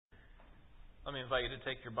Let me invite you to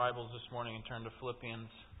take your Bibles this morning and turn to Philippians.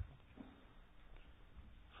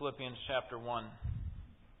 Philippians chapter 1.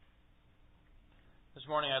 This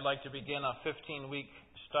morning I'd like to begin a 15-week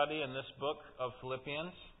study in this book of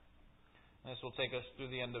Philippians. This will take us through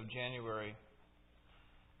the end of January.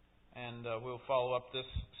 And we'll follow up this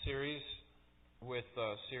series with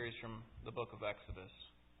a series from the book of Exodus.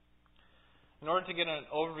 In order to get an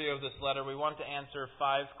overview of this letter, we want to answer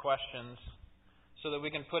 5 questions so that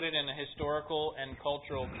we can put it in a historical and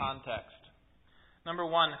cultural context. Number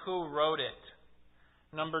 1, who wrote it?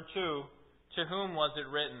 Number 2, to whom was it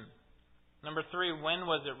written? Number 3, when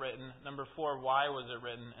was it written? Number 4, why was it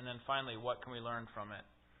written? And then finally, what can we learn from it?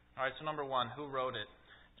 Alright, so number 1, who wrote it?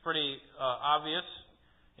 It's pretty obvious,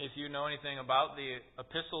 if you know anything about the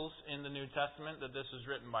epistles in the New Testament, that this was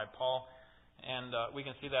written by Paul. And we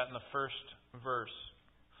can see that in the first verse,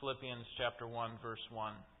 Philippians chapter 1, verse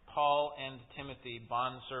 1. Paul and Timothy,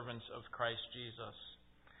 bondservants of Christ Jesus.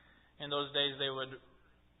 In those days, they would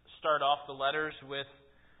start off the letters with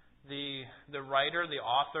the writer, the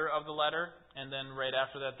author of the letter, and then right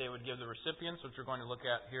after that, they would give the recipients, which we're going to look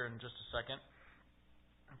at here in just a second.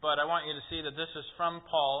 But I want you to see that this is from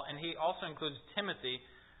Paul, and he also includes Timothy.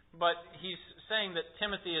 But he's saying that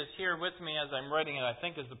Timothy is here with me as I'm writing it, I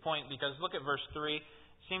think is the point, because look at verse 3. It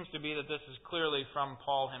seems to be that this is clearly from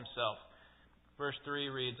Paul himself. Verse 3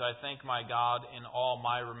 reads, I thank my God in all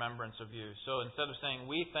my remembrance of you. So instead of saying,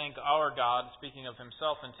 we thank our God, speaking of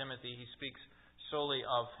himself and Timothy, he speaks solely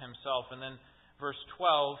of himself. And then verse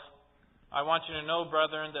 12, I want you to know,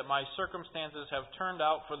 brethren, that my circumstances have turned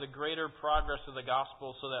out for the greater progress of the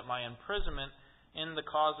gospel, so that my imprisonment in the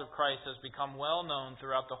cause of Christ has become well known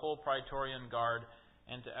throughout the whole Praetorian Guard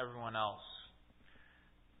and to everyone else.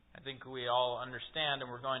 I think we all understand, and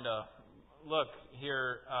we're going to look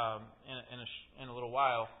here in a little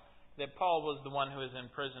while, that Paul was the one who is in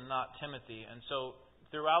prison, not Timothy. And so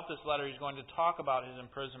throughout this letter, he's going to talk about his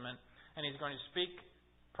imprisonment, and he's going to speak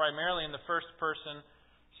primarily in the first person,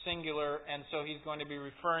 singular, and so he's going to be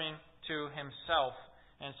referring to himself.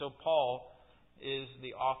 And so Paul is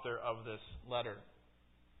the author of this letter.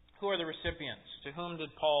 Who are the recipients? To whom did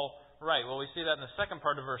Paul write? Well, we see that in the second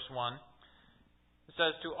part of verse 1. It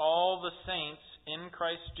says, to all the saints in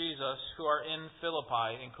Christ Jesus who are in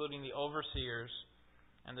Philippi, including the overseers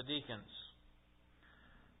and the deacons.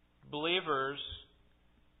 Believers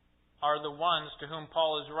are the ones to whom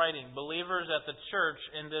Paul is writing. Believers at the church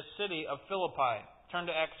in this city of Philippi. Turn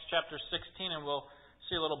to Acts chapter 16 and we'll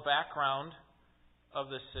see a little background of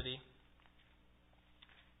this city.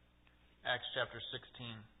 Acts chapter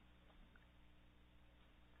 16.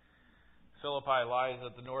 Philippi lies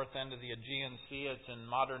at the north end of the Aegean Sea. It's in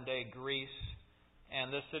modern-day Greece. And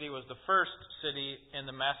this city was the first city in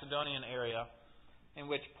the Macedonian area in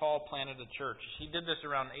which Paul planted a church. He did this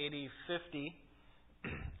around AD 50,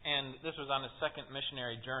 and this was on his second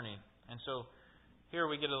missionary journey. And so here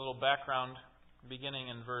we get a little background beginning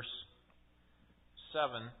in verse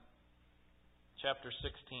 7, chapter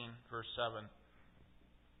 16, verse 7.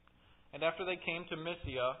 And after they came to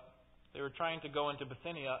Mysia, they were trying to go into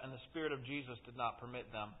Bithynia, and the Spirit of Jesus did not permit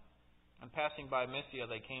them. And passing by Mysia,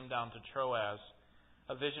 they came down to Troas.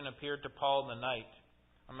 A vision appeared to Paul in the night.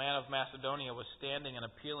 A man of Macedonia was standing and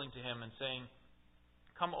appealing to him and saying,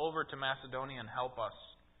 come over to Macedonia and help us.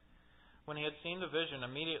 When he had seen the vision,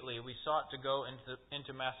 immediately we sought to go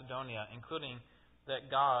into Macedonia, including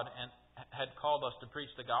that God had called us to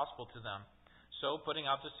preach the gospel to them. So, putting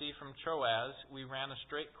out to sea from Troas, we ran a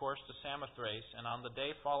straight course to Samothrace, and on the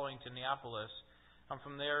day following to Neapolis, and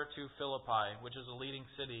from there to Philippi, which is a leading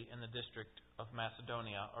city in the district of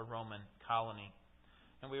Macedonia, a Roman colony.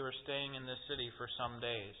 And we were staying in this city for some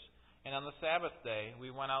days. And on the Sabbath day, we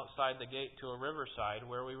went outside the gate to a riverside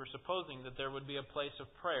where we were supposing that there would be a place of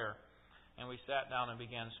prayer. And we sat down and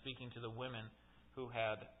began speaking to the women who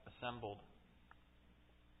had assembled.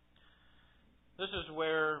 This is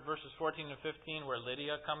where verses 14 to 15, where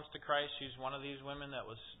Lydia comes to Christ. She's one of these women that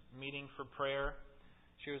was meeting for prayer.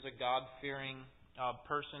 She was a God-fearing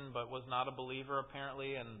person, but was not a believer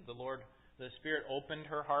apparently. And the Spirit opened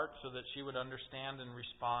her heart so that she would understand and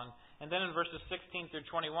respond. And then in verses 16 through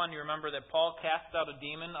 21, you remember that Paul cast out a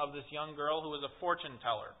demon of this young girl who was a fortune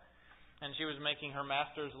teller. And she was making her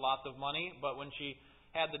masters lots of money, but when she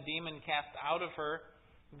had the demon cast out of her,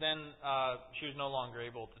 then she was no longer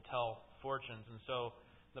able to tell fortunes. And so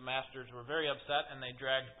the masters were very upset, and they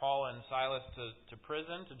dragged Paul and Silas to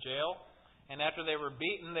prison, to jail. And after they were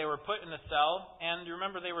beaten, they were put in a cell. And you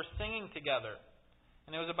remember they were singing together.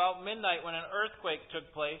 And it was about midnight when an earthquake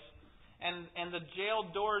took place, and the jail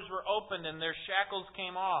doors were opened and their shackles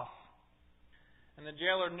came off. And the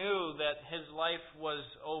jailer knew that his life was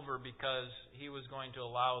over because he was going to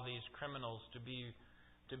allow these criminals to be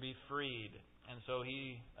freed. And so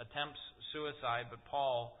he attempts suicide, but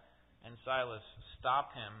Paul and Silas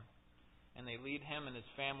stop him, and they lead him and his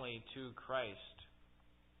family to Christ.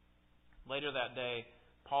 Later that day,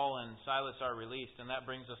 Paul and Silas are released, and that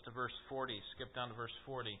brings us to verse 40. Skip down to verse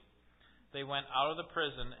 40. They went out of the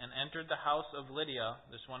prison and entered the house of Lydia,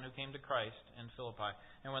 this one who came to Christ, in Philippi.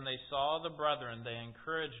 And when they saw the brethren, they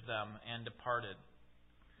encouraged them and departed.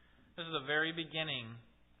 This is the very beginning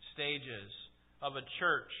stages of a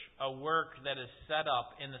church, a work that is set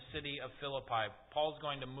up in the city of Philippi. Paul's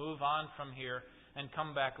going to move on from here and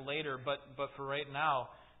come back later, but for right now,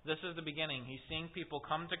 this is the beginning. He's seeing people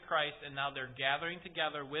come to Christ, and now they're gathering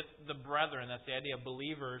together with the brethren. That's the idea of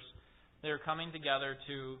believers. They're coming together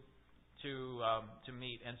to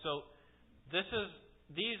meet. And so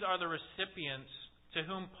these are the recipients to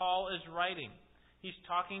whom Paul is writing. He's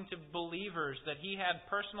talking to believers that he had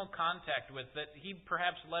personal contact with, that he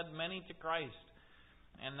perhaps led many to Christ.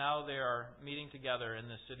 And now they are meeting together in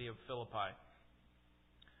the city of Philippi.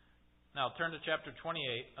 Now turn to chapter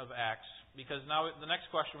 28 of Acts, because now the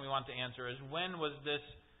next question we want to answer is, when was this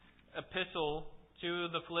epistle to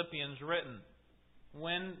the Philippians written?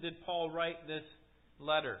 When did Paul write this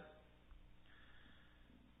letter?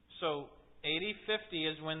 So AD 50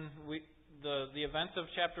 is when the events of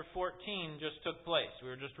chapter 14 just took place.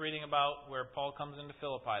 We were just reading about where Paul comes into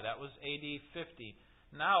Philippi. That was AD 50.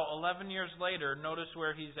 Now, 11 years later, notice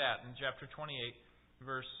where he's at in chapter 28,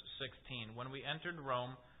 verse 16. When we entered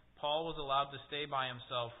Rome, Paul was allowed to stay by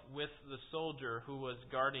himself with the soldier who was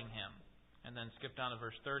guarding him. And then skip down to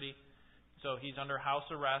verse 30. So he's under house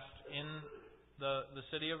arrest in the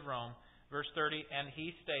city of Rome. Verse 30, and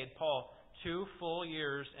he stayed, Paul, 2 full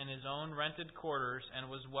years in his own rented quarters and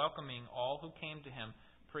was welcoming all who came to him,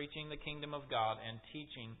 preaching the kingdom of God and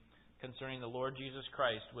teaching concerning the Lord Jesus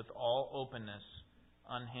Christ with all openness,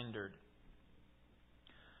 unhindered.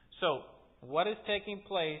 So, what is taking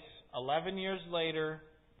place 11 years later,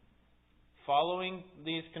 following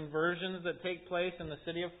these conversions that take place in the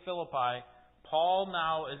city of Philippi? Paul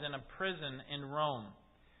now is in a prison in Rome.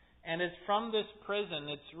 And it's from this prison,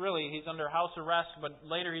 he's under house arrest, but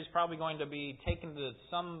later he's probably going to be taken to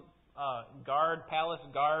some palace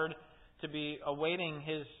guard, to be awaiting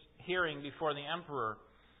his hearing before the emperor.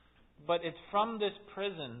 But it's from this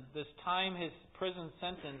prison, his prison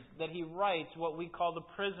sentence, that he writes what we call the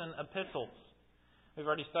prison epistles. We've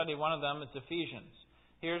already studied one of them, it's Ephesians.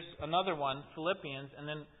 Here's another one, Philippians, and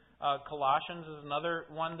then Colossians is another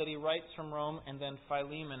one that he writes from Rome, and then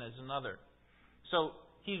Philemon is another. So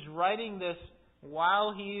he's writing this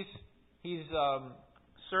while he's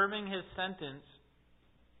serving his sentence.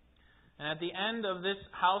 And at the end of this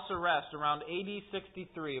house arrest, around AD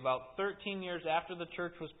 63, about 13 years after the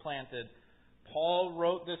church was planted, Paul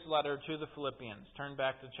wrote this letter to the Philippians. Turn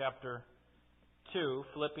back to chapter 2,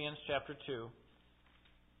 Philippians chapter 2.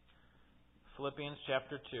 Philippians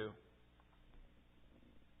chapter 2.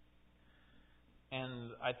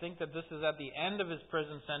 And I think that this is at the end of his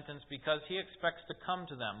prison sentence because he expects to come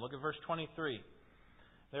to them. Look at verse 23.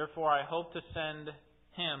 Therefore I hope to send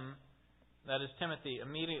him, that is Timothy,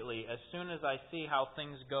 immediately, as soon as I see how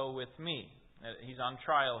things go with me. He's on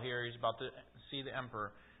trial here. He's about to see the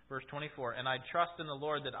emperor. Verse 24. And I trust in the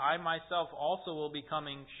Lord that I myself also will be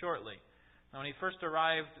coming shortly. Now when he first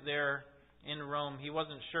arrived there in Rome, he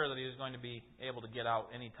wasn't sure that he was going to be able to get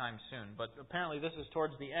out anytime soon. But apparently this is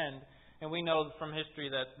towards the end. And we know from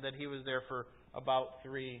history that he was there for about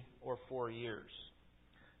 3 or 4 years.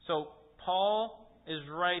 So Paul is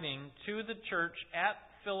writing to the church at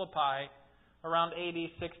Philippi around AD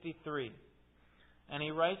 63. And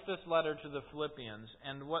he writes this letter to the Philippians.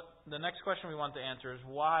 And the next question we want to answer is,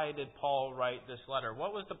 why did Paul write this letter?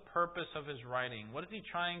 What was the purpose of his writing? What is he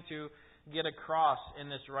trying to get across in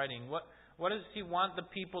this writing? What does he want the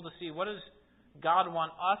people to see? What does God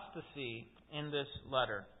want us to see in this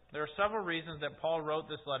letter? There are several reasons that Paul wrote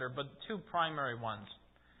this letter, but 2 primary ones.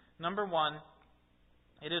 Number 1,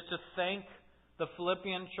 it is to thank the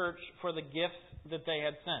Philippian church for the gifts that they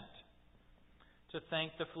had sent. To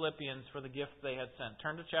thank the Philippians for the gifts they had sent.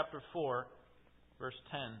 Turn to chapter 4, verse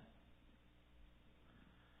 10.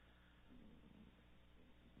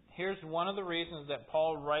 Here's one of the reasons that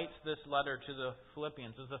Paul writes this letter to the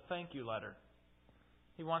Philippians. It's a thank you letter.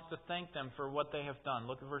 He wants to thank them for what they have done.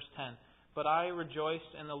 Look at verse 10. But I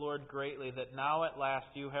rejoiced in the Lord greatly that now at last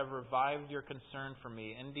you have revived your concern for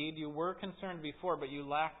me. Indeed, you were concerned before, but you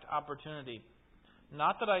lacked opportunity.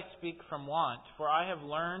 Not that I speak from want, for I have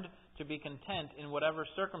learned to be content in whatever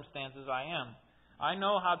circumstances I am. I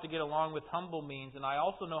know how to get along with humble means, and I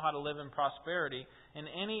also know how to live in prosperity. In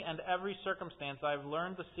any and every circumstance I have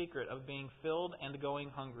learned the secret of being filled and going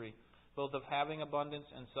hungry, both of having abundance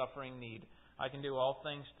and suffering need. I can do all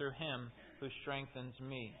things through Him who strengthens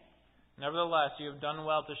me. Nevertheless, you have done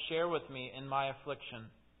well to share with me in my affliction.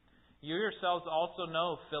 You yourselves also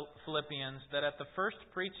know, Philippians, that at the first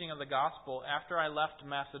preaching of the gospel after I left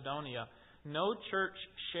Macedonia, no church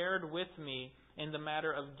shared with me in the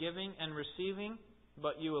matter of giving and receiving,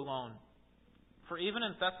 but you alone. For even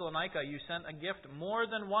in Thessalonica you sent a gift more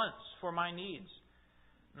than once for my needs.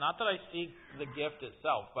 Not that I seek the gift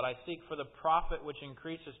itself, but I seek for the profit which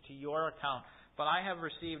increases to your account. But I have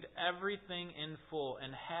received everything in full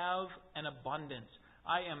and have an abundance.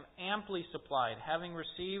 I am amply supplied, having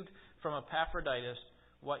received from Epaphroditus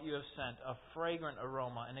what you have sent, a fragrant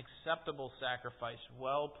aroma, an acceptable sacrifice,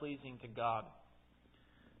 well-pleasing to God.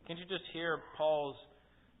 Can't you just hear Paul's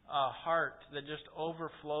heart that just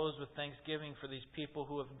overflows with thanksgiving for these people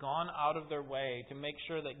who have gone out of their way to make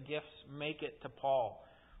sure that gifts make it to Paul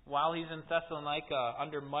while he's in Thessalonica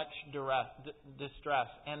under much distress,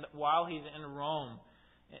 and while he's in Rome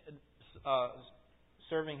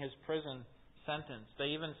serving his prison sentence. They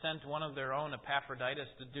even sent one of their own, Epaphroditus,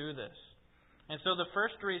 to do this. And so the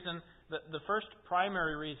first reason, the first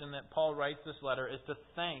primary reason that Paul writes this letter is to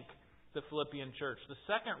thank the Philippian church. The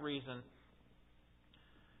second reason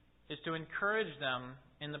is to encourage them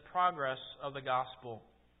in the progress of the gospel.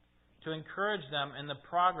 To encourage them in the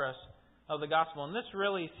progress of the gospel. And this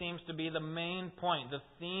really seems to be the main point, the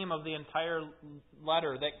theme of the entire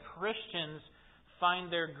letter, that Christians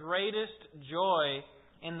find their greatest joy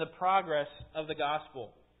in the progress of the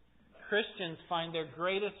gospel. Christians find their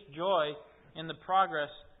greatest joy in the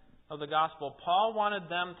progress of the gospel. Paul wanted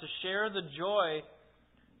them to share the joy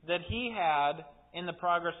that he had in the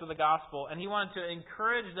progress of the gospel, and he wanted to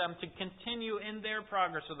encourage them to continue in their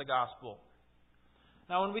progress of the gospel.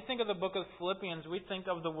 Now, when we think of the book of Philippians, we think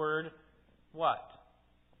of the word what?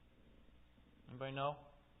 Anybody know?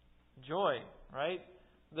 Joy, right?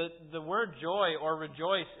 The word joy or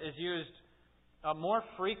rejoice is used more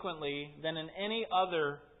frequently than in any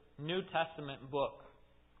other New Testament book.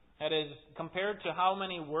 That is, compared to how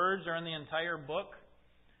many words are in the entire book,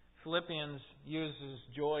 Philippians uses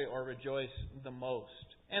joy or rejoice the most.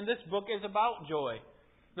 And this book is about joy.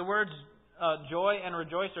 The words joy and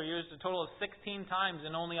rejoice are used a total of 16 times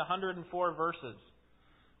in only 104 verses.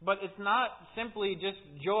 But it's not simply just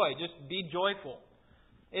joy, just be joyful.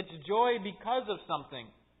 It's joy because of something.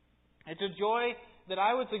 It's a joy that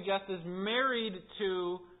I would suggest is married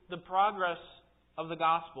to the progress of the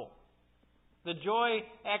gospel. The joy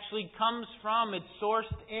actually comes from, it's sourced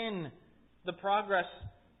in the progress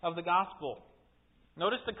of the gospel.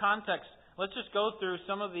 Notice the context. Let's just go through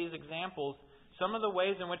some of these examples, some of the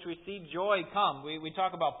ways in which we see joy come. We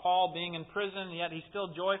talk about Paul being in prison, yet he's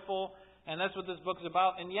still joyful, and that's what this book is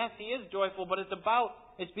about. And yes, he is joyful, but it's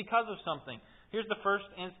because of something. Here's the first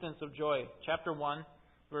instance of joy. Chapter 1,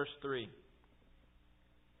 verse 3.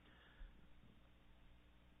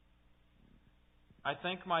 I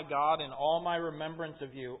thank my God in all my remembrance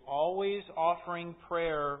of you, always offering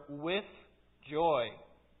prayer with joy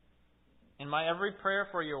in my every prayer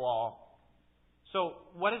for you all. So,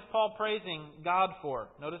 what is Paul praising God for?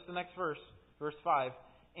 Notice the next verse, verse 5.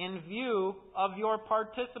 In view of your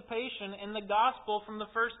participation in the gospel from the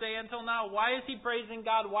first day until now. Why is he praising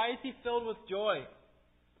God? Why is he filled with joy?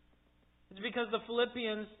 It's because the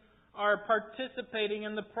Philippians are participating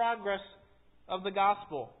in the progress of the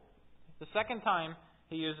gospel. The second time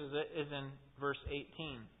he uses it is in verse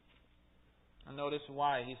 18. And notice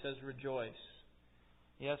why. He says, rejoice.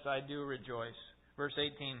 Yes, I do rejoice. Verse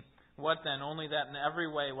 18. What then? Only that in every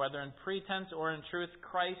way, whether in pretense or in truth,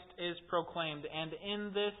 Christ is proclaimed. And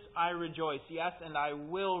in this I rejoice. Yes, and I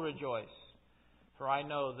will rejoice. For I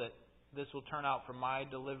know that this will turn out for my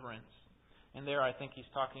deliverance. And there I think he's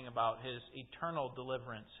talking about his eternal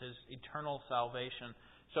deliverance, his eternal salvation.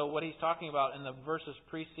 So what he's talking about in the verses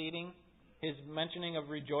preceding his mentioning of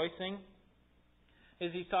rejoicing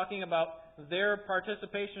is he's talking about their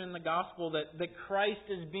participation in the gospel, that Christ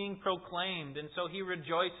is being proclaimed, and so he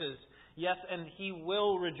rejoices. Yes, and he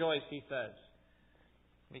will rejoice, he says,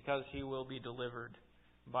 because he will be delivered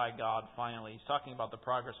by God finally. He's talking about the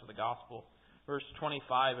progress of the gospel. Verse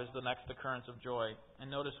 25 is the next occurrence of joy, and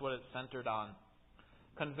notice what it's centered on.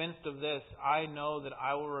 Convinced of this, I know that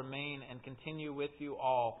I will remain and continue with you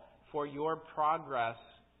all for your progress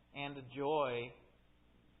and joy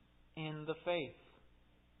in the faith.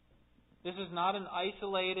 This is not an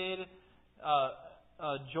isolated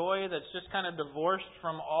joy that's just kind of divorced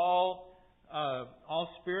from all all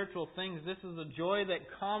spiritual things. This is a joy that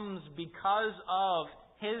comes because of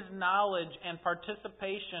His knowledge and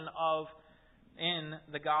participation in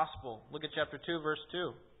the gospel. Look at chapter 2, verse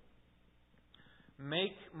 2.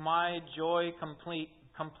 Make my joy complete.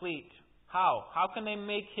 How? How can they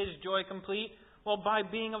make His joy complete? Well, by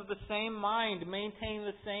being of the same mind, maintaining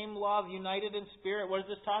the same love, united in spirit. What is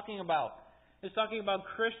this talking about? It's talking about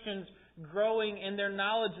Christians growing in their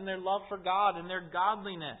knowledge and their love for God and their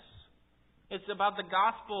godliness. It's about the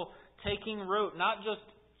gospel taking root, not just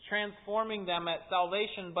transforming them at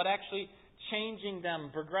salvation, but actually changing them,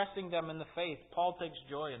 progressing them in the faith. Paul takes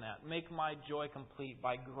joy in that. Make my joy complete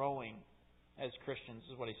by growing as Christians,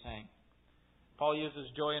 is what he's saying. Paul uses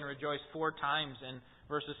joy and rejoice 4 times in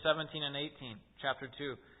verses 17 and 18, chapter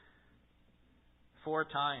 2. 4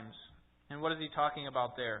 times. And what is he talking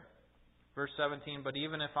about there? Verse 17, but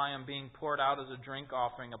even if I am being poured out as a drink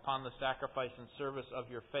offering upon the sacrifice and service of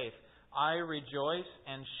your faith, I rejoice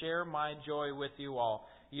and share my joy with you all.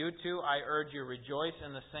 You too, I urge you, rejoice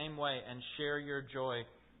in the same way and share your joy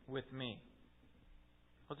with me.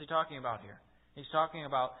 What's he talking about here? He's talking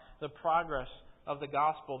about the progress of the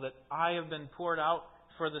gospel, that I have been poured out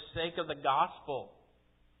for the sake of the gospel.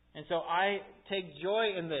 And so I take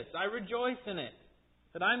joy in this. I rejoice in it.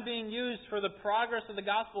 That I'm being used for the progress of the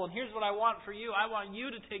gospel. And here's what I want for you. I want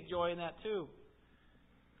you to take joy in that too.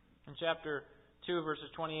 In chapter 2,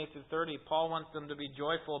 verses 28 through 30, Paul wants them to be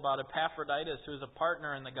joyful about Epaphroditus, who is a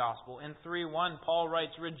partner in the gospel. In 3:1, Paul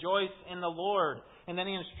writes, rejoice in the Lord. And then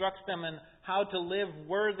he instructs them in how to live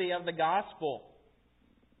worthy of the gospel.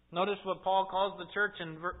 Notice what Paul calls the church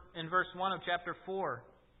in verse 1 of chapter 4.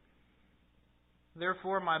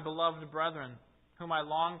 Therefore, my beloved brethren, whom I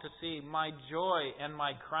long to see, my joy and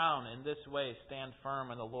my crown, in this way stand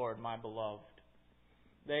firm in the Lord, my beloved.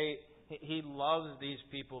 He loves these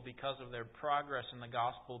people because of their progress in the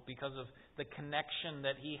gospel, because of the connection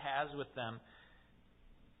that He has with them,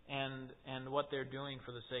 and what they're doing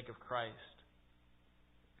for the sake of Christ.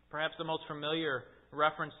 Perhaps the most familiar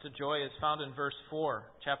reference to joy is found in verse 4,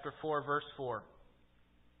 chapter 4, verse 4.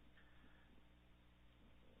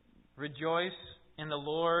 Rejoice in the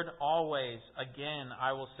Lord always. Again,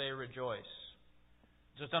 I will say rejoice.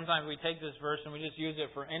 So sometimes we take this verse and we just use it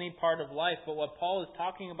for any part of life. But what Paul is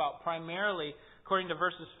talking about primarily, according to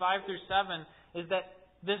verses 5 through 7, is that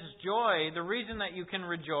this joy, the reason that you can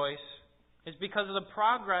rejoice, is because of the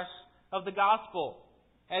progress of the gospel.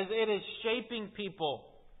 As it is shaping people.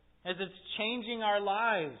 As it's changing our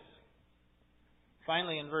lives.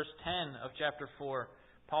 Finally, in verse 10 of chapter 4,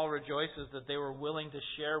 Paul rejoices that they were willing to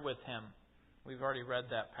share with him. We've already read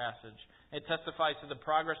that passage. It testifies to the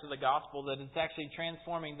progress of the gospel, that it's actually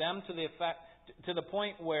transforming them to the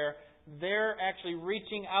point where they're actually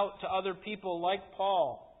reaching out to other people like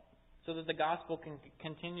Paul, so that the gospel can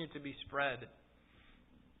continue to be spread.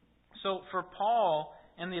 So for Paul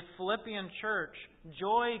and the Philippian church,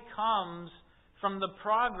 joy comes from the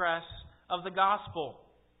progress of the gospel.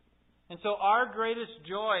 And so our greatest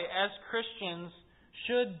joy as Christians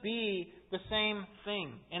should be the same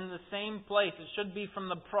thing, in the same place. It should be from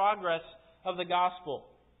the progress of the gospel.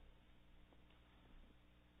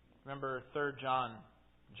 Remember 3 John.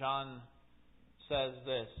 John says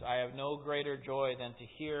this, I have no greater joy than to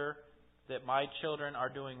hear that my children are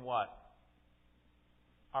doing what?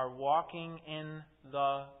 Are walking in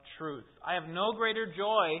the truth. I have no greater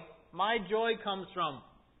joy. My joy comes from.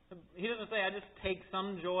 He doesn't say I just take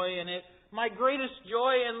some joy in it. My greatest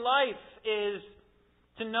joy in life is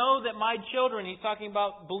to know that my children, he's talking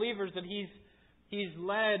about believers that he's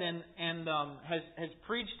led and has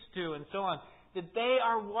preached to and so on, that they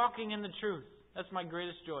are walking in the truth. That's my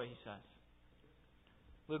greatest joy, he says.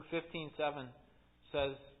 Luke 15:7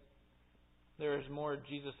 says,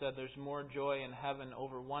 Jesus said, there's more joy in heaven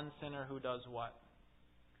over one sinner who does what?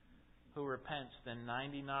 Who repents, than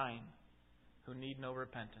 99 who need no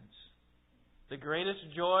repentance. The greatest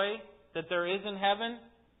joy that there is in heaven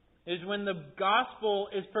is when the gospel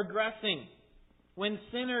is progressing, when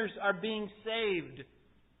sinners are being saved.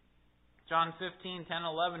 John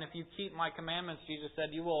 15:10-11, if you keep my commandments, Jesus said,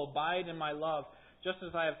 you will abide in my love, just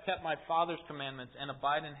as I have kept my Father's commandments and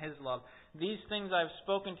abide in His love. These things I have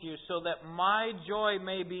spoken to you, so that my joy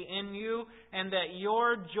may be in you, and that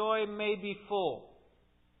your joy may be full.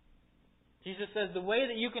 Jesus says the way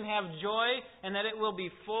that you can have joy and that it will be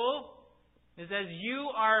full is as you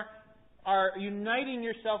are uniting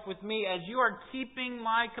yourself with me, as you are keeping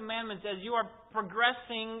my commandments, as you are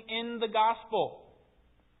progressing in the gospel.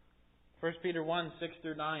 1 Peter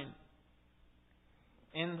 1:6-9.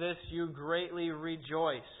 In this you greatly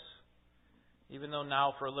rejoice, even though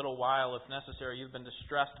now for a little while, if necessary, you've been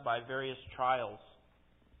distressed by various trials,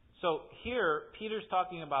 So here, Peter's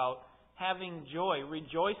talking about having joy,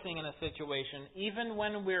 rejoicing in a situation, even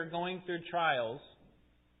when we're going through trials.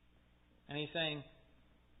 And he's saying,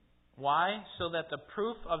 why? So that the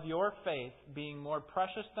proof of your faith, being more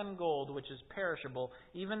precious than gold, which is perishable,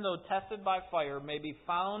 even though tested by fire, may be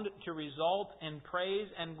found to result in praise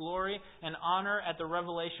and glory and honor at the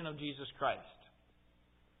revelation of Jesus Christ.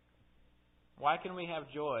 Why can we have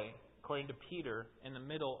joy, according to Peter, in the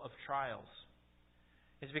middle of trials?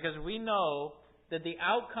 It's because we know that the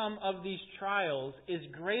outcome of these trials is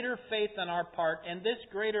greater faith on our part, and this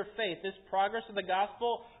greater faith, this progress of the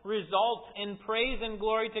gospel, results in praise and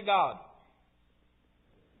glory to God.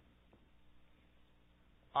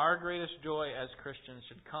 Our greatest joy as Christians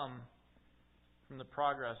should come from the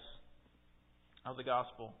progress of the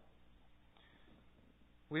gospel.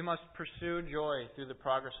 We must pursue joy through the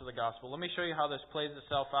progress of the gospel. Let me show you how this plays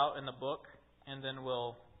itself out in the book, and then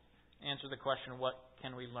we'll answer the question, what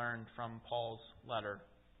can we learn from Paul's letter?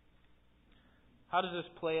 How does this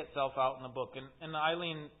play itself out in the book? And I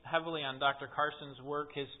lean heavily on Dr. Carson's work,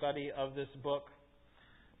 his study of this book.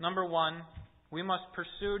 Number one, we must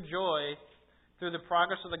pursue joy through the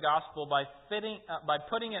progress of the gospel by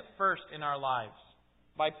putting it first in our lives.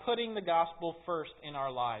 By putting the gospel first in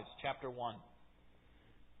our lives. Chapter 1.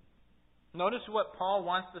 Notice what Paul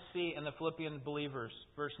wants to see in the Philippian believers.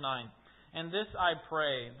 Verse 9. And this I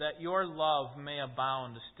pray, that your love may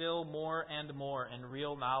abound still more and more in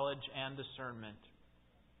real knowledge and discernment,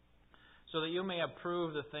 so that you may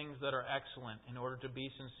approve the things that are excellent, in order to be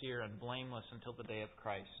sincere and blameless until the day of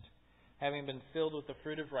Christ, having been filled with the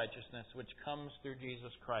fruit of righteousness which comes through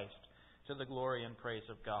Jesus Christ, to the glory and praise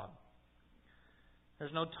of God.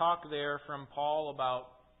 There's no talk there from Paul about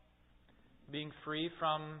being free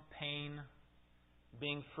from pain,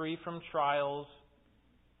 being free from trials,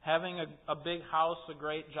 having a big house, a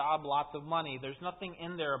great job, lots of money. There's nothing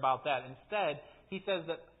in there about that. Instead, he says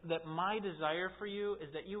that my desire for you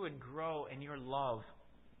is that you would grow in your love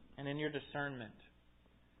and in your discernment.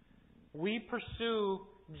 We pursue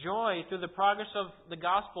joy through the progress of the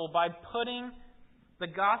gospel by putting the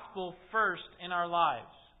gospel first in our lives.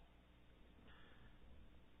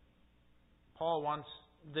 Paul wants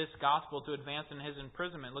this gospel to advance in his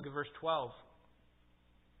imprisonment. Look at verse 12.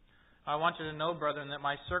 I want you to know, brethren, that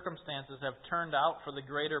my circumstances have turned out for the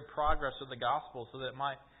greater progress of the gospel, so that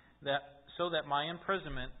my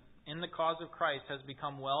imprisonment in the cause of Christ has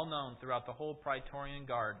become well known throughout the whole Praetorian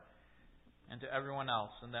Guard and to everyone else,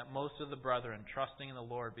 and that most of the brethren, trusting in the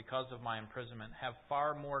Lord because of my imprisonment, have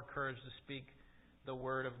far more courage to speak the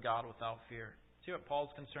word of God without fear. See what Paul's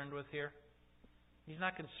concerned with here? He's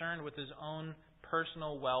not concerned with his own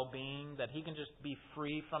personal well-being, that he can just be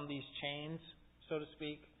free from these chains, so to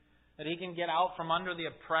speak. That he can get out from under the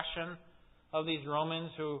oppression of these Romans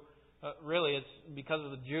who, really it's because of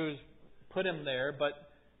the Jews put him there, but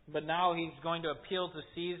now he's going to appeal to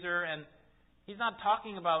Caesar, and he's not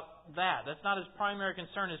talking about that. That's not his primary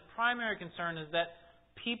concern. His primary concern is that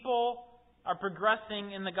people are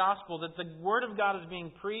progressing in the gospel, that the Word of God is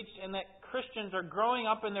being preached, and that Christians are growing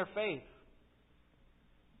up in their faith.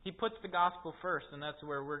 He puts the gospel first, and that's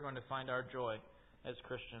where we're going to find our joy as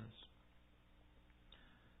Christians.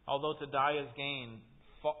 Although to die is gain,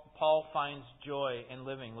 Paul finds joy in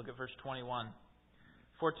living. Look at verse 21.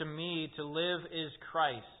 For to me, to live is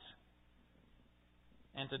Christ,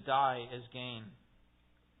 and to die is gain.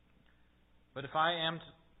 But if I am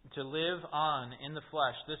to live on in the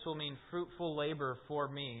flesh, this will mean fruitful labor for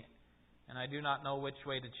me, and I do not know which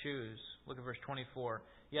way to choose. Look at verse 24.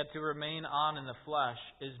 Yet to remain on in the flesh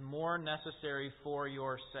is more necessary for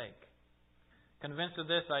your sake. Convinced of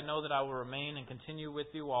this, I know that I will remain and continue with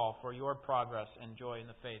you all for your progress and joy in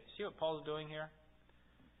the faith. See what Paul's doing here?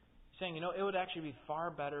 He's saying, it would actually be far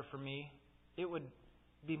better for me. It would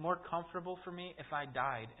be more comfortable for me if I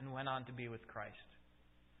died and went on to be with Christ.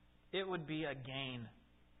 It would be a gain.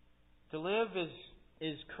 To live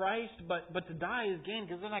is Christ, but to die is gain,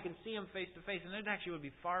 because then I can see Him face to face, and it actually would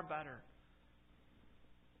be far better.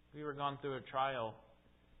 If you were gone through a trial,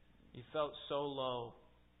 you felt so low.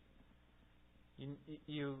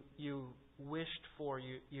 You wished for,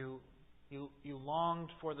 you longed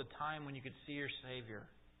for the time when you could see your Savior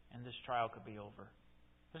and this trial could be over.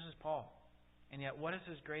 This is Paul. And yet, what is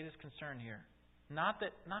his greatest concern here? Not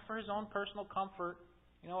for his own personal comfort.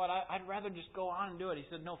 You know what, I'd rather just go on and do it. He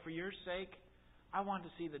said, no, for your sake, I want to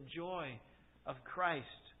see the joy of Christ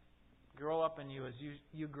grow up in you as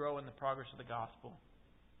you grow in the progress of the gospel.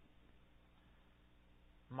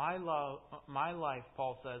 My life,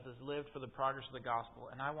 Paul says, is lived for the progress of the gospel,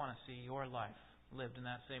 and I want to see your life lived in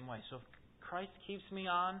that same way. So if Christ keeps me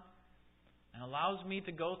on, and and allows me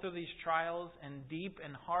to go through these trials in deep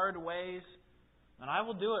and hard ways, and I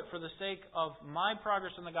will do it for the sake of my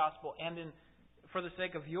progress in the gospel and for the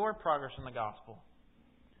sake of your progress in the gospel.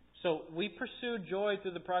 So we pursue joy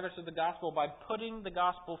through the progress of the gospel by putting the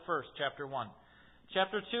gospel first, chapter 1.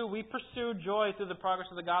 Chapter 2, we pursue joy through the progress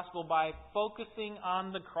of the gospel by focusing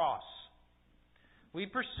on the cross. We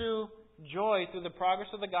pursue joy through the progress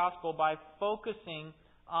of the gospel by focusing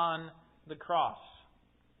on the cross.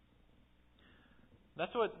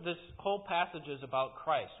 That's what this whole passage is about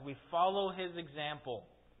Christ. We follow His example.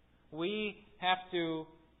 We have to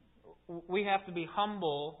be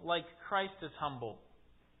humble like Christ is humble.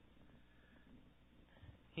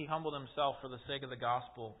 He humbled Himself for the sake of the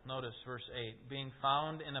gospel. Notice verse 8. Being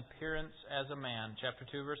found in appearance as a man, chapter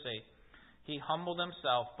 2, verse 8. He humbled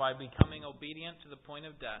Himself by becoming obedient to the point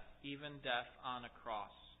of death, even death on a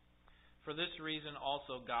cross. For this reason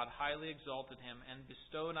also God highly exalted Him and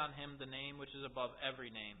bestowed on Him the name which is above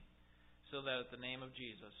every name, so that at the name of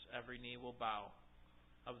Jesus every knee will bow,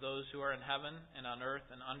 of those who are in heaven and on earth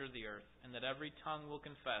and under the earth, and that every tongue will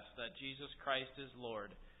confess that Jesus Christ is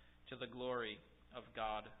Lord, to the glory of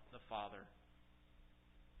God the Father.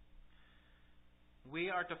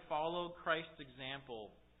 We are to follow Christ's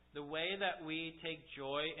example. The way that we take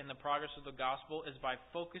joy in the progress of the gospel is by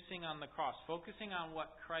focusing on the cross, focusing on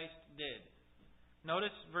what Christ did.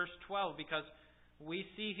 Notice verse 12, because we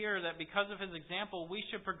see here that because of His example, we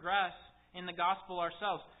should progress in the gospel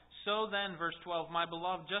ourselves. So then, verse 12, my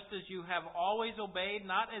beloved, just as you have always obeyed,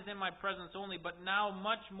 not as in my presence only, but now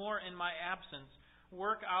much more in my absence,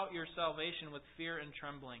 work out your salvation with fear and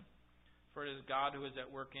trembling. For it is God who is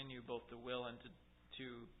at work in you, both to will and to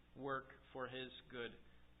work for His good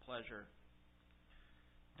pleasure.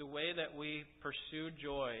 The way that we pursue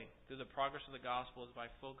joy through the progress of the gospel is by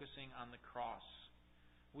focusing on the cross.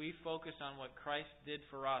 We focus on what Christ did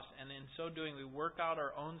for us, and in so doing we work out our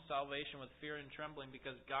own salvation with fear and trembling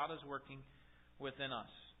because God is working within us.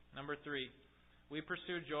 Number 3, we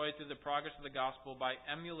pursue joy through the progress of the gospel by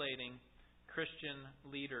emulating Christian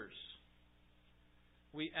leaders.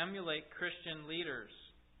 We emulate Christian leaders.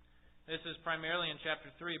 This is primarily in chapter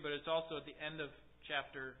 3, but it's also at the end of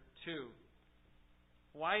chapter 2.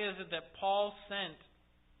 Why is it that Paul sent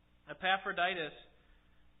Epaphroditus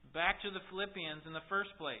back to the Philippians in the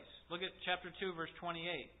first place? Look at chapter 2, verse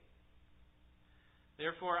 28.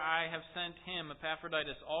 Therefore I have sent him,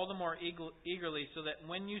 Epaphroditus, all the more eagerly, so that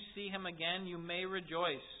when you see him again you may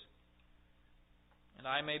rejoice, and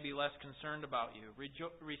I may be less concerned about you.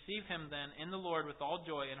 Receive him then in the Lord with all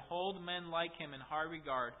joy, and hold men like him in high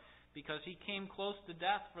regard, because he came close to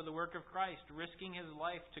death for the work of Christ, risking his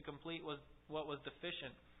life to complete what was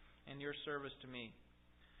deficient in your service to me.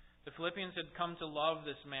 The Philippians had come to love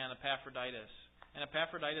this man, Epaphroditus. And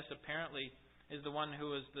Epaphroditus apparently is the one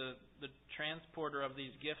who is the transporter of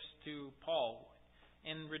these gifts to Paul.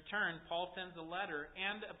 In return, Paul sends a letter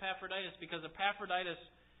and Epaphroditus, because Epaphroditus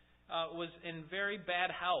was in very bad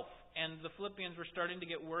health, and the Philippians were starting to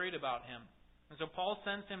get worried about him. And so Paul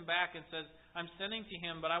sends him back and says, I'm sending to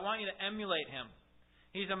him, but I want you to emulate him.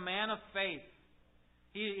 He's a man of faith.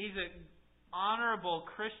 He's an honorable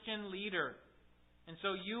Christian leader. And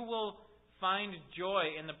so you will find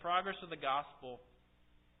joy in the progress of the gospel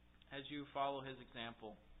as you follow his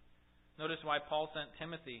example. Notice why Paul sent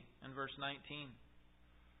Timothy in verse 19.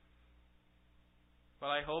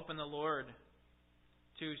 But I hope in the Lord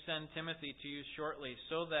to send Timothy to you shortly,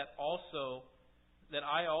 so that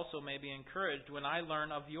I also may be encouraged when I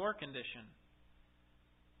learn of your condition.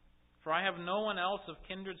 For I have no one else of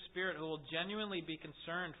kindred spirit who will genuinely be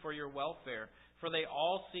concerned for your welfare, for they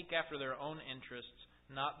all seek after their own interests,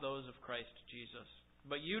 not those of Christ Jesus.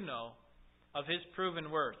 But you know of his proven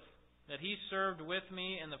worth, that he served with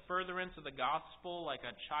me in the furtherance of the gospel like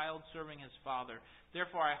a child serving his father.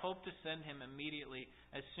 Therefore I hope to send him immediately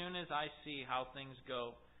as soon as I see how things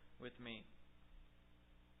go with me.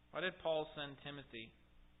 Why did Paul send Timothy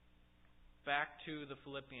back to the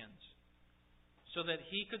Philippians? So that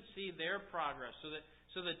he could see their progress, so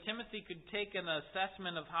that Timothy could take an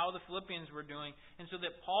assessment of how the Philippians were doing, and so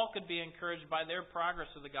that Paul could be encouraged by their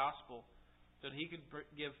progress of the gospel, so that he could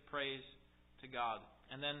give praise to God.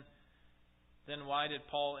 And then why did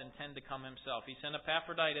Paul intend to come himself? He sent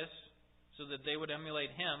Epaphroditus so that they would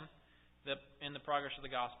emulate him in the progress of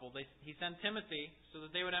the gospel. He sent Timothy so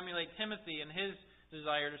that they would emulate Timothy in his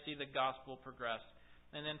desire to see the gospel progress.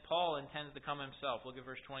 And then Paul intends to come himself. Look at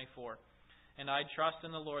verse 24. And I trust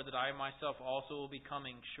in the Lord that I myself also will be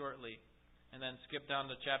coming shortly. And then skip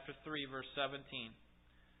down to chapter 3, verse 17.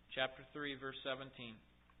 Chapter 3, verse 17.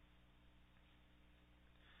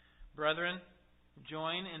 Brethren,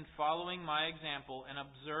 Join in following my example and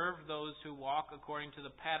observe those who walk according to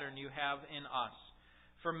the pattern you have in us.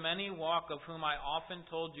 For many walk, of whom I often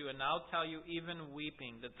told you, and now tell you even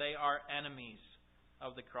weeping, that they are enemies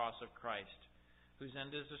of the cross of Christ, whose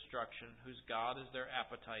end is destruction, whose God is their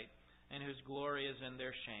appetite, and whose glory is in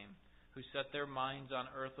their shame, who set their minds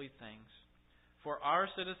on earthly things. For our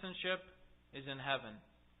citizenship is in heaven,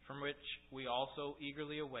 from which we also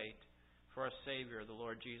eagerly await for a Savior, the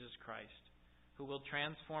Lord Jesus Christ, who will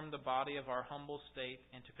transform the body of our humble state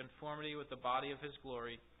into conformity with the body of His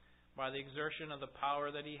glory by the exertion of the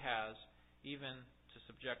power that He has, even to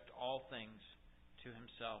subject all things to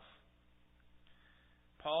Himself.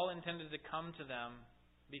 Paul intended to come to them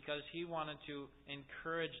because he wanted to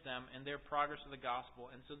encourage them in their progress of the gospel,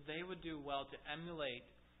 and so they would do well to emulate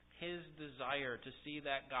his desire to see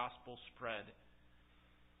that gospel spread.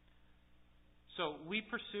 So we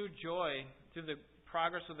pursue joy through the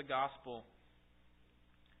progress of the gospel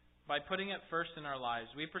by putting it first in our lives.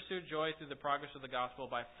 We pursue joy through the progress of the gospel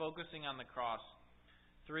by focusing on the cross.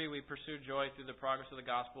 3, we pursue joy through the progress of the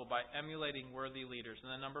gospel by emulating worthy leaders.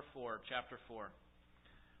 And then number 4, chapter 4.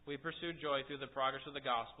 We pursue joy through the progress of the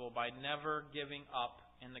gospel by never giving up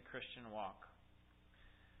in the Christian walk.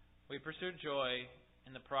 We pursue joy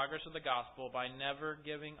in the progress of the gospel by never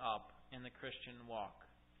giving up in the Christian walk.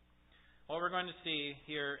 What we're going to see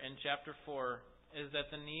here in chapter 4 is that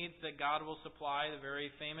the needs that God will supply, the very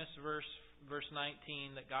famous verse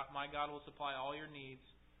 19, that my God will supply all your needs,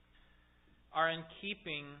 are in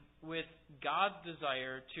keeping with God's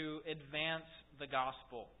desire to advance the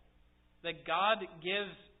gospel. That God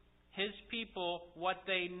gives His people what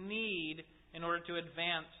they need in order to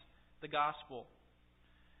advance the gospel.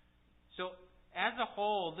 So, as a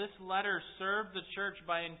whole, this letter served the church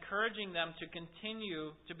by encouraging them to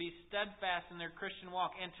continue to be steadfast in their Christian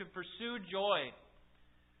walk and to pursue joy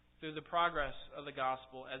through the progress of the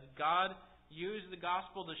gospel. As God used the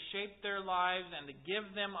gospel to shape their lives and to give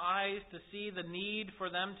them eyes to see the need for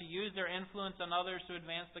them to use their influence on others to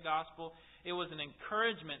advance the gospel, it was an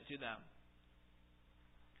encouragement to them.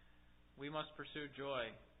 We must pursue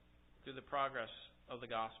joy through the progress of the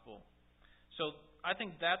gospel. So I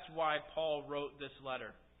think that's why Paul wrote this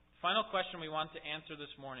letter. Final question we want to answer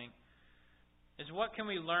this morning is, what can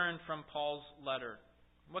we learn from Paul's letter?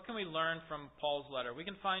 What can we learn from Paul's letter? We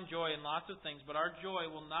can find joy in lots of things, but our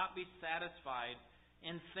joy will not be satisfied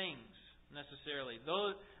in things necessarily.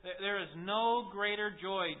 There is no greater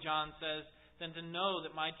joy, John says, than to know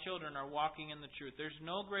that my children are walking in the truth. There's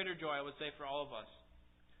no greater joy, I would say, for all of us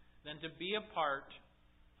than to be a part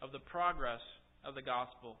of the progress of the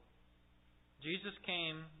gospel. Jesus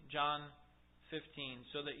came, John 15,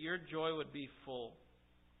 so that your joy would be full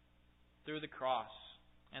through the cross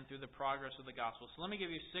and through the progress of the gospel. So let me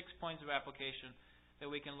give you 6 points of application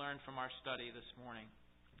that we can learn from our study this morning.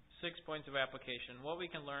 6 points of application. What we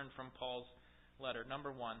can learn from Paul's letter.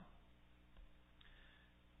 Number 1,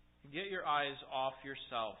 get your eyes off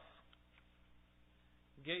yourself.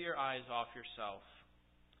 Get your eyes off yourself.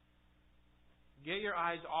 Get your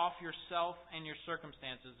eyes off yourself and your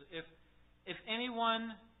circumstances. If anyone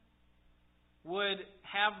would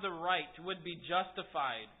have the right, would be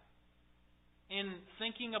justified in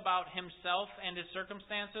thinking about himself and his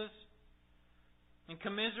circumstances and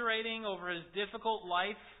commiserating over his difficult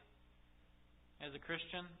life as a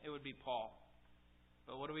Christian, it would be Paul.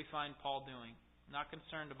 But what do we find Paul doing? Not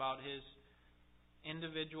concerned about his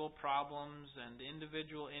individual problems and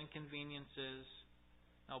individual inconveniences.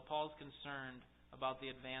 No, Paul's concerned about the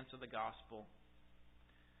advance of the gospel.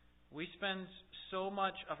 We spend so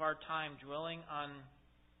much of our time dwelling on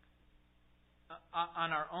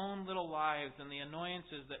our own little lives and the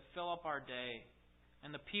annoyances that fill up our day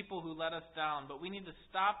and the people who let us down. But we need to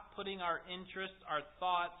stop putting our interests, our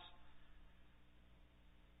thoughts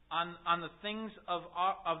on the things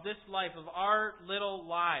of this life, of our little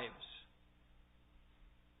lives.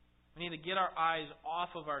 We need to get our eyes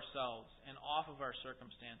off of ourselves and off of our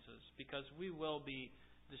circumstances, because we will be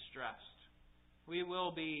distressed. We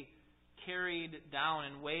will be carried down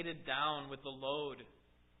and weighted down with the load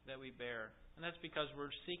that we bear. And that's because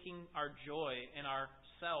we're seeking our joy in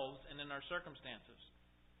ourselves and in our circumstances.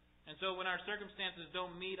 And so when our circumstances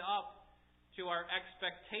don't meet up to our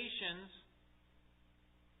expectations,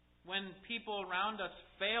 when people around us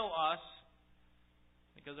fail us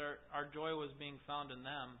because our joy was being found in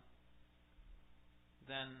them,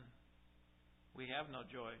 then we have no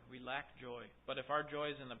joy. We lack joy. But if our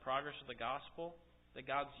joy is in the progress of the gospel, that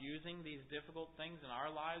God's using these difficult things in our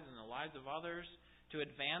lives and the lives of others to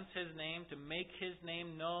advance His name, to make His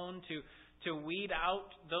name known, to weed out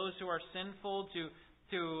those who are sinful, to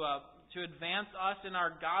advance us in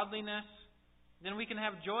our godliness, then we can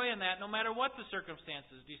have joy in that no matter what the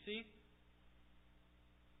circumstances. Do you see?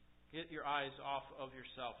 Get your eyes off of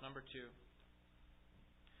yourself. Number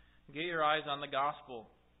 2. Get your eyes on the gospel.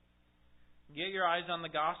 Get your eyes on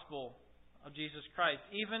the gospel of Jesus Christ.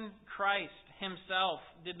 Even Christ Himself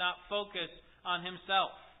did not focus on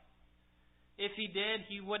Himself. If He did,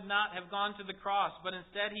 He would not have gone to the cross, but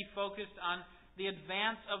instead He focused on the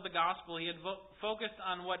advance of the gospel. He had focused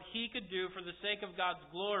on what He could do for the sake of God's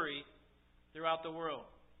glory throughout the world.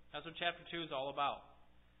 That's what chapter 2 is all about.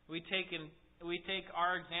 We take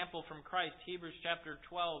our example from Christ. Hebrews chapter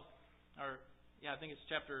 12, I think it's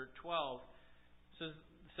chapter 12,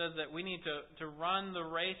 says that we need to run the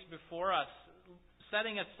race before us,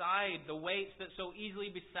 setting aside the weights that so easily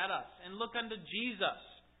beset us, and look unto Jesus.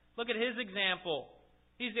 Look at His example.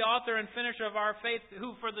 He's the author and finisher of our faith,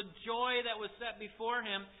 who for the joy that was set before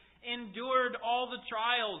Him endured all the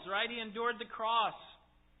trials, right? He endured the cross,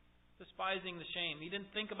 despising the shame. He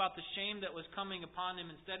didn't think about the shame that was coming upon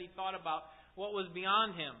Him. Instead, He thought about what was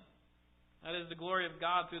beyond Him. That is the glory of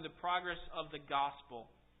God through the progress of the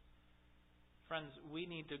gospel. Friends, we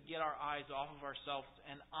need to get our eyes off of ourselves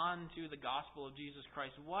and onto the gospel of Jesus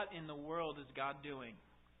Christ. What in the world is God doing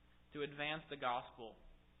to advance the gospel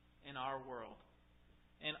in our world?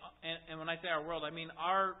 And when I say our world, I mean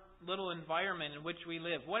our little environment in which we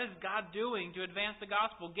live. What is God doing to advance the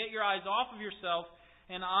gospel? Get your eyes off of yourself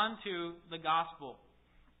and onto the gospel.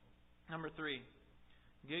 Number 3,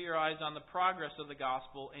 get your eyes on the progress of the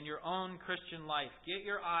gospel in your own Christian life. Get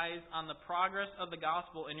your eyes on the progress of the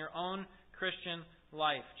gospel in your own Christian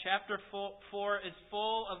life. Chapter 4 is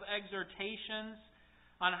full of exhortations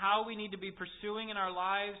on how we need to be pursuing in our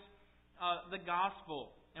lives the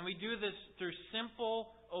gospel. And we do this through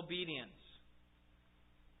simple obedience.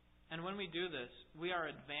 And when we do this, we are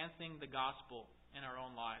advancing the gospel in our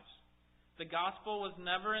own lives. The gospel was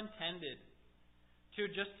never intended to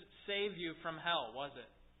just save you from hell, was it?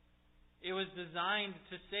 It was designed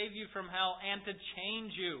to save you from hell and to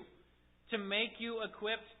change you, to make you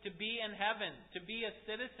equipped to be in heaven, to be a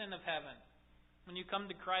citizen of heaven. When you come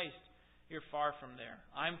to Christ, you're far from there.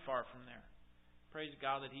 I'm far from there. Praise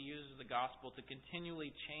God that He uses the gospel to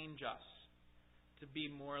continually change us to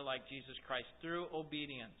be more like Jesus Christ through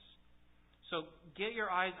obedience. So get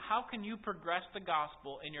your eyes, how can you progress the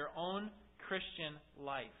gospel in your own Christian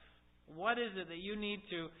life? What is it that you need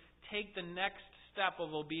to take the next step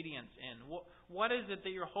of obedience in? What is it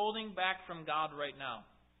that you're holding back from God right now?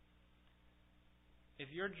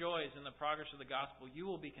 If your joy is in the progress of the gospel, you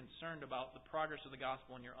will be concerned about the progress of the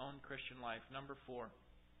gospel in your own Christian life. Number 4.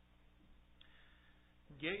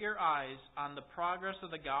 Get your eyes on the progress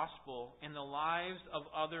of the gospel in the lives of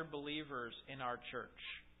other believers in our church.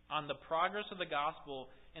 On the progress of the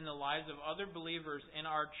gospel in the lives of other believers in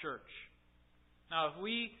our church. Now, if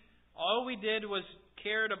all we did was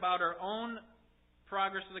cared about our own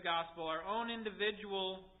progress of the gospel, our own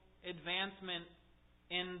individual advancement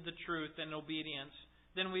in the truth and obedience,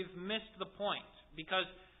 then we've missed the point.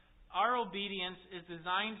 Because our obedience is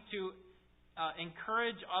designed to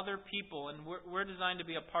encourage other people, and we're designed to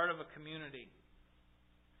be a part of a community.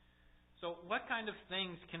 So what kind of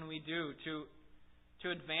things can we do to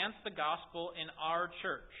advance the gospel in our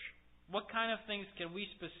church? What kind of things can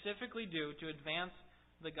we specifically do to advance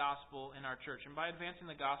the gospel in our church? And by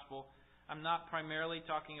advancing the gospel, I'm not primarily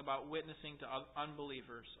talking about witnessing to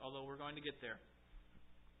unbelievers, although we're going to get there.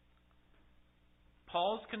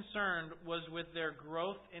 Paul's concern was with their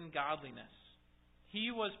growth in godliness. He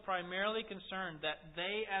was primarily concerned that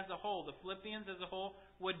they as a whole, the Philippians as a whole,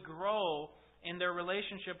 would grow in their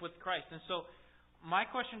relationship with Christ. And so my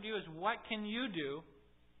question to you is, what can you do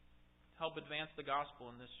to help advance the gospel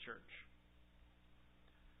in this church?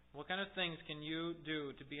 What kind of things can you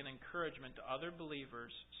do to be an encouragement to other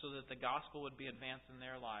believers so that the gospel would be advanced in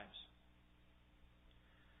their lives?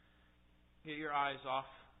 Get your eyes off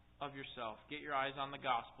of yourself. Get your eyes on the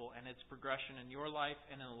gospel and its progression in your life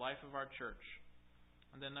and in the life of our church.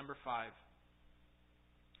 And then number 5,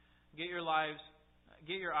 get your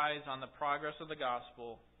eyes on the progress of the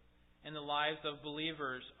gospel in the lives of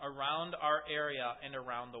believers around our area and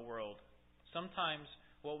around the world. Sometimes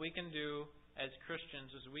what we can do as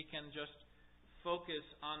Christians is we can just focus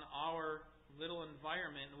on our little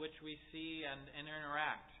environment in which we see and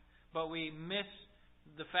interact. But we miss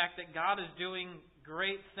the fact that God is doing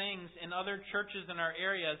great things in other churches in our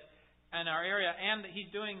area, and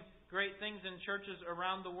He's doing great things in churches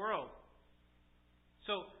around the world.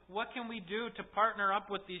 So what can we do to partner up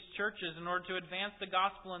with these churches in order to advance the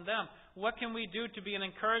gospel in them? What can we do to be an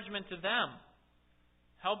encouragement to them?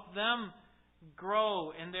 Help them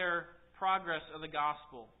grow in their progress of the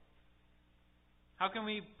gospel. How can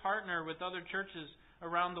we partner with other churches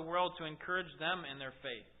around the world to encourage them in their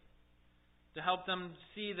faith? To help them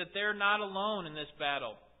see that they're not alone in this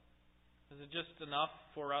battle. Is it just enough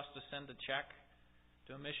for us to send a check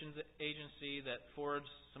to a missions agency that forwards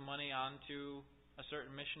some money on to a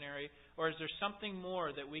certain missionary? Or is there something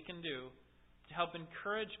more that we can do to help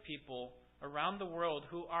encourage people around the world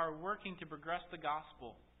who are working to progress the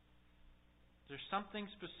gospel? Is there something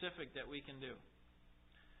specific that we can do?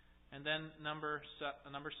 And then number 6.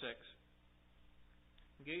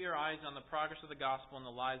 Get your eyes on the progress of the gospel in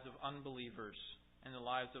the lives of unbelievers. In the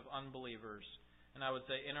lives of unbelievers. And I would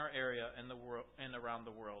say in our area and the world and around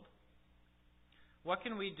the world. What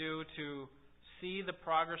can we do to see the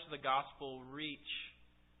progress of the gospel reach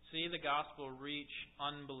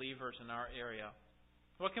unbelievers in our area?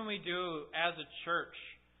 What can we do as a church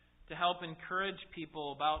to help encourage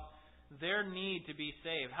people about their need to be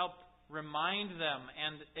saved? Help remind them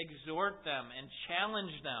and exhort them and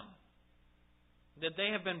challenge them that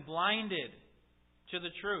they have been blinded to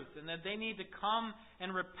the truth and that they need to come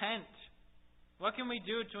and repent. What can we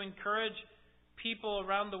do to encourage people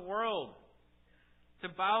around the world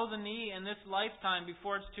to bow the knee in this lifetime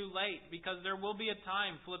before it's too late? Because there will be a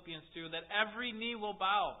time, Philippians 2, that every knee will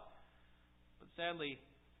bow. But sadly,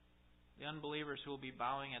 the unbelievers who will be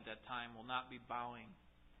bowing at that time will not be bowing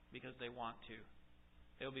because they want to.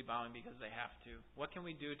 They will be bowing because they have to. What can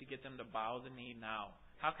we do to get them to bow the knee now?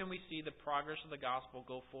 How can we see the progress of the gospel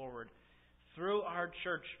go forward through our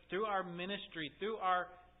church, through our ministry, through our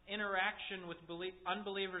interaction with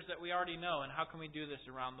unbelievers that we already know? And how can we do this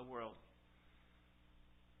around the world?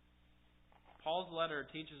 Paul's letter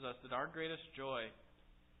teaches us that our greatest joy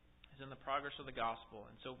is in the progress of the gospel.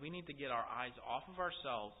 And so we need to get our eyes off of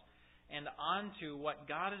ourselves and onto what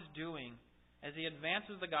God is doing as He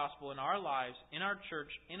advances the gospel in our lives, in our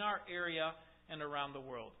church, in our area, and around the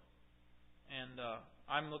world. And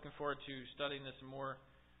I'm looking forward to studying this in more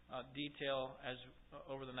detail as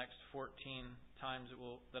over the next 14 times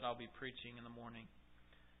that I'll be preaching in the morning.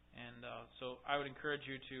 And so I would encourage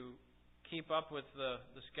you to keep up with the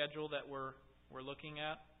schedule that we're looking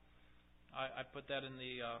at. I put that in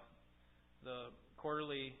the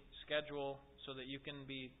quarterly schedule so that you can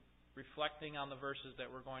be reflecting on the verses that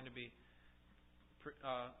we're going to be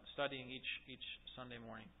studying each Sunday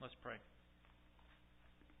morning. Let's pray.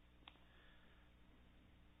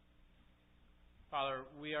 Father,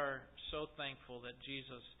 we are so thankful that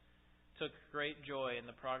Jesus took great joy in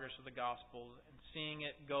the progress of the gospel and seeing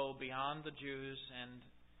it go beyond the Jews and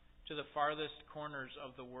to the farthest corners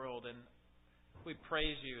of the world. And we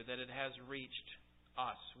praise you that it has reached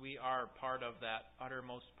us. We are part of that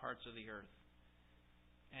uttermost parts of the earth.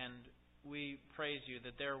 And we praise you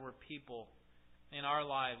that there were people in our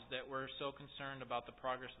lives that were so concerned about the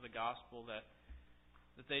progress of the gospel that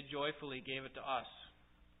they joyfully gave it to us.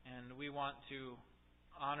 And we want to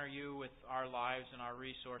honor you with our lives and our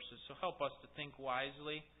resources. So help us to think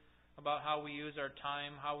wisely about how we use our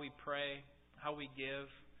time, how we pray, how we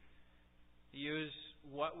give. Use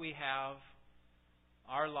what we have,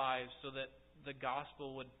 our lives, so that the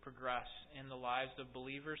gospel would progress in the lives of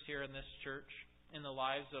believers here in this church, in the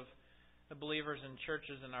lives of the believers in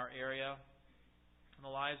churches in our area, in the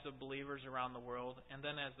lives of believers around the world, and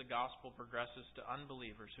then as the gospel progresses to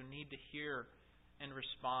unbelievers who need to hear and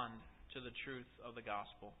respond to the truth of the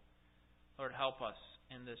gospel. Lord, help us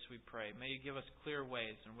in this, we pray. May you give us clear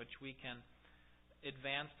ways in which we can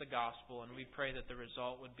advance the gospel, and we pray that the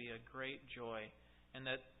result would be a great joy, and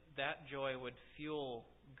that joy would fuel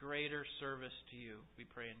greater service to you. We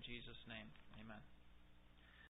pray in Jesus' name. Amen.